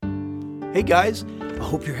Hey guys, I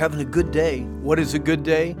hope you're having a good day. What is a good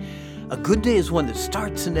day? A good day is one that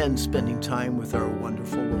starts and ends spending time with our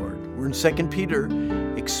wonderful Lord. We're in 2 Peter,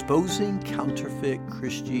 exposing counterfeit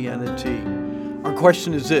Christianity. Our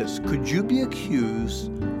question is this: could you be accused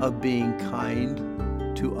of being kind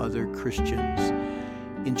to other Christians?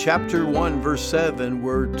 In chapter 1, verse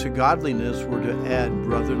 7, to godliness, we're to add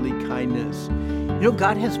brotherly kindness. You know,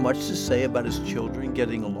 God has much to say about his children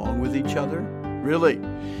getting along with each other. Really.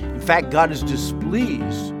 In fact, God is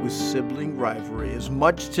displeased with sibling rivalry as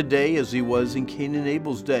much today as he was in Cain and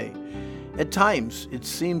Abel's day. At times, it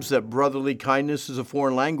seems that brotherly kindness is a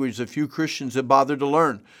foreign language that few Christians have bothered to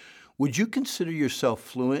learn. Would you consider yourself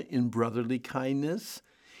fluent in brotherly kindness?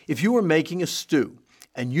 If you were making a stew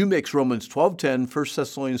and you mix Romans 12:10, 1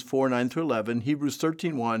 Thessalonians 4:9-11, Hebrews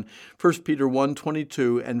 13:1, 1 Peter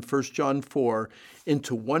 1:22, and 1 John 4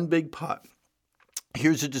 into one big pot,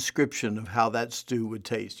 here's a description of how that stew would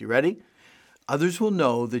taste. You ready? Others will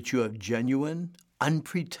know that you have genuine,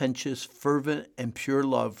 unpretentious, fervent, and pure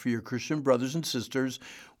love for your Christian brothers and sisters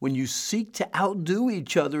when you seek to outdo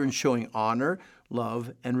each other in showing honor,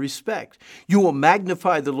 love, and respect. You will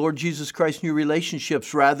magnify the Lord Jesus Christ in your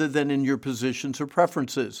relationships rather than in your positions or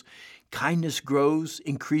preferences. Kindness grows,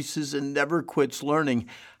 increases, and never quits learning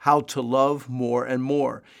how to love more and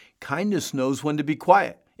more. Kindness knows when to be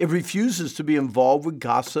quiet. It refuses to be involved with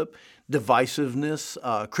gossip, divisiveness,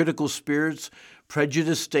 critical spirits,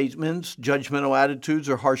 prejudiced statements, judgmental attitudes,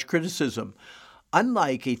 or harsh criticism.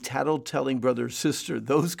 Unlike a tattle-telling brother or sister,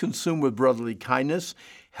 those consumed with brotherly kindness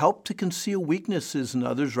help to conceal weaknesses in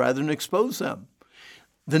others rather than expose them.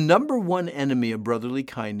 The number one enemy of brotherly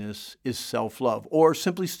kindness is self-love, or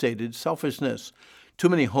simply stated, selfishness. Too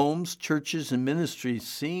many homes, churches, and ministries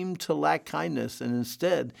seem to lack kindness, and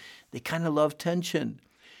instead, they kind of love tension.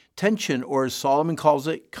 Tension, or as Solomon calls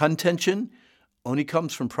it, contention, only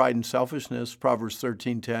comes from pride and selfishness, Proverbs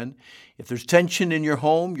 13:10. If there's tension in your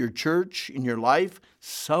home, your church, in your life,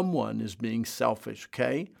 someone is being selfish,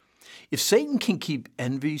 okay? If Satan can keep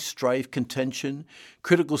envy, strife, contention,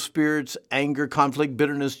 critical spirits, anger, conflict,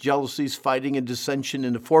 bitterness, jealousies, fighting, and dissension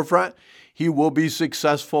in the forefront, he will be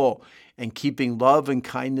successful in keeping love and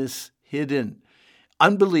kindness hidden.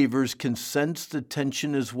 Unbelievers can sense the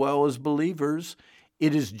tension as well as believers.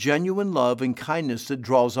 It is genuine love and kindness that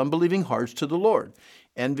draws unbelieving hearts to the Lord.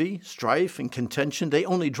 Envy, strife, and contention, they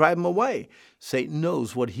only drive them away. Satan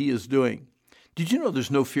knows what he is doing. Did you know there's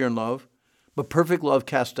no fear in love? But perfect love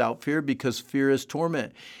casts out fear, because fear is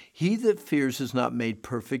torment. He that fears is not made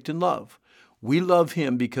perfect in love. We love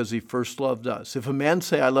him because he first loved us. If a man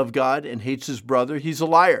say, I love God, and hates his brother, he's a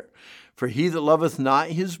liar. For he that loveth not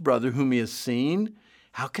his brother whom he has seen,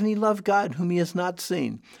 how can he love God whom he has not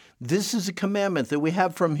seen? This is a commandment that we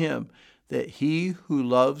have from him, that he who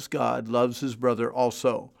loves God loves his brother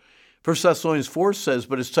also. 1 Thessalonians 4 says,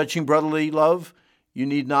 but as touching brotherly love, you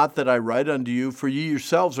need not that I write unto you, for ye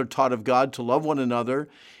yourselves are taught of God to love one another,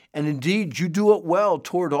 and indeed you do it well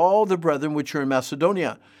toward all the brethren which are in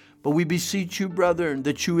Macedonia. But we beseech you, brethren,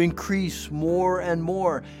 that you increase more and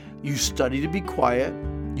more. You study to be quiet,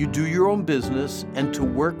 you do your own business, and to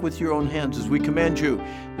work with your own hands, as we command you,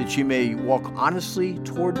 that ye may walk honestly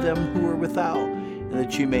toward them who are without, and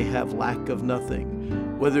that ye may have lack of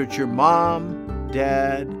nothing. Whether it's your mom,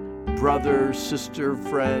 dad, brother, sister,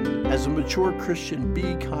 friend, as a mature Christian,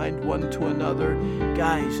 be kind one to another.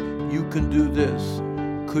 Guys, you can do this.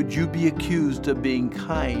 Could you be accused of being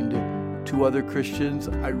kind to other Christians?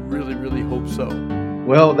 I really, really hope so.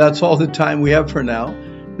 Well, that's all the time we have for now.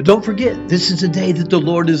 But don't forget, this is a day that the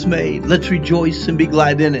Lord has made. Let's rejoice and be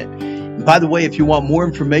glad in it. And by the way, if you want more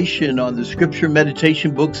information on the scripture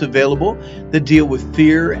meditation books available that deal with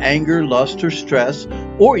fear, anger, lust, or stress,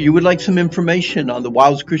 or you would like some information on the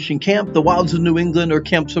Wilds Christian Camp, the Wilds of New England, or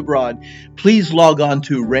camps abroad, please log on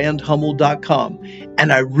to randhummel.com.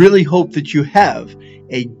 And I really hope that you have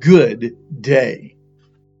a good day.